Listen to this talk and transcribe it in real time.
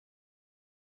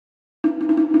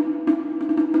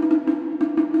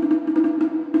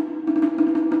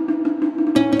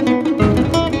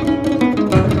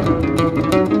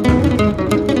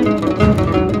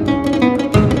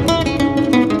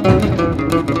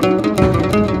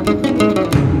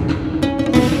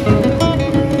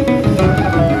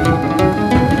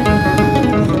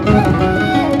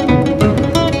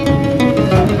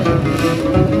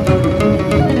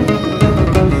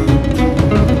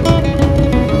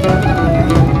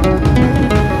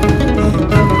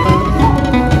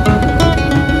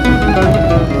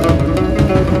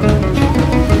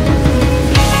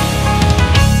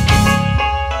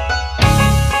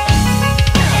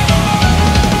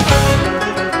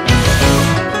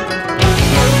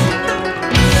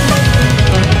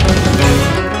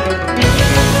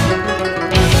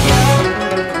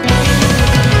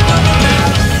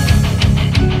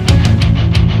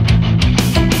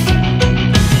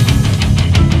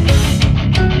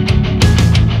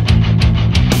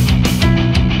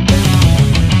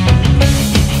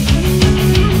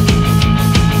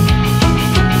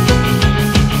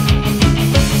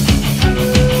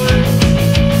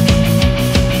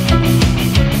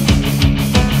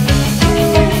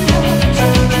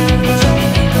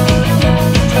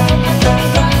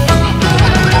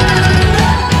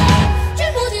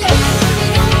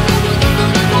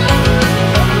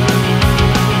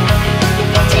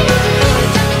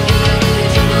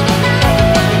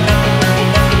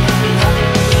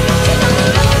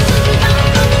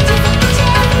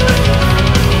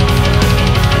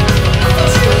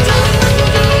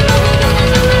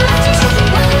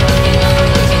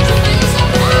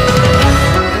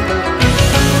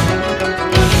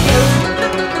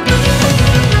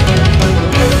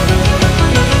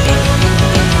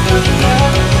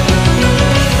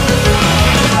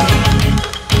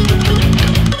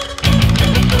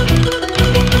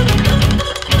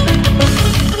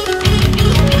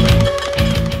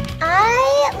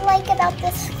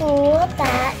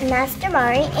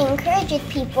Mari encourages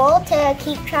people to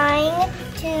keep trying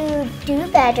to do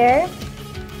better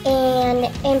and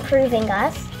improving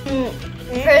us.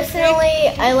 Personally,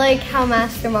 I like how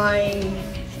Master Mari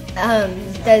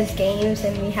does games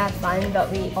and we have fun, but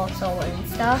we also learn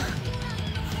stuff.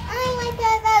 I like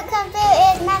that about Kung Fu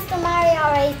is Master Mari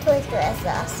always tortures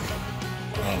us.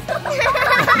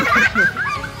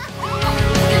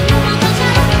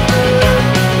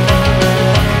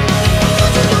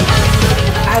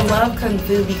 I love Kung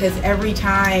Fu because every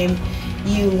time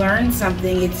you learn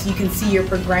something, you can see your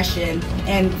progression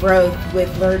and growth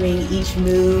with learning each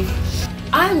move.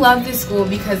 I love this school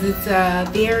because it's a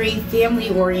very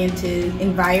family-oriented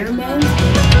environment.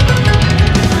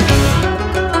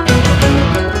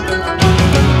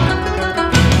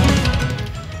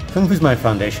 Kung Fu's my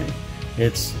foundation.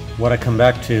 It's what I come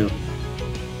back to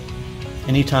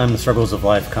anytime the struggles of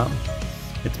life come.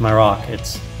 It's my rock.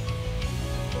 It's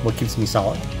what keeps me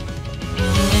solid.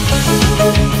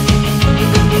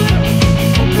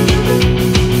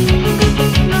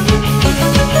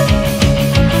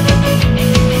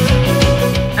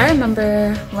 I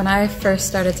remember when I first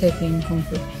started taking Kung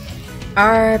Fu,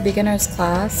 our beginners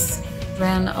class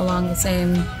ran along the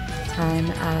same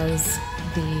time as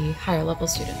the higher level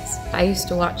students. I used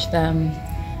to watch them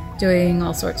doing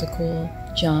all sorts of cool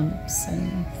jumps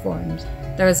and forms.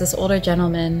 There was this older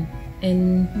gentleman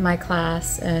in my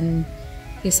class and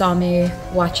he saw me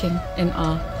watching in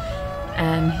awe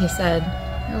and he said,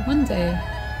 "Oh, one day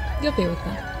you'll be with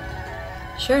them."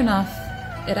 Sure enough,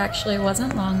 it actually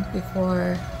wasn't long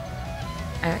before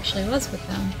I actually was with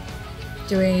them,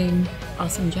 doing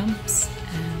awesome jumps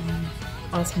and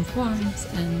awesome forms,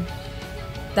 and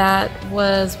that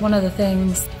was one of the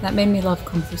things that made me love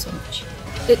Kung Fu so much.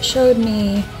 It showed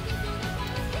me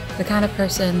the kind of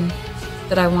person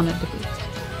that I wanted to be,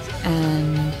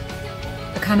 and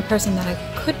the kind of person that I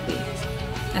could be,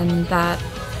 and that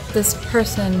this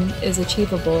person is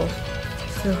achievable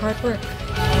through hard work.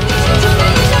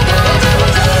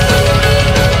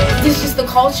 It's just the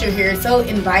culture here is so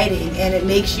inviting and it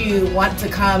makes you want to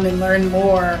come and learn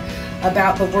more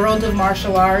about the world of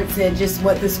martial arts and just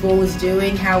what the school is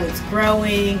doing, how it's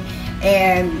growing,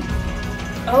 and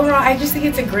overall I just think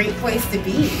it's a great place to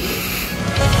be.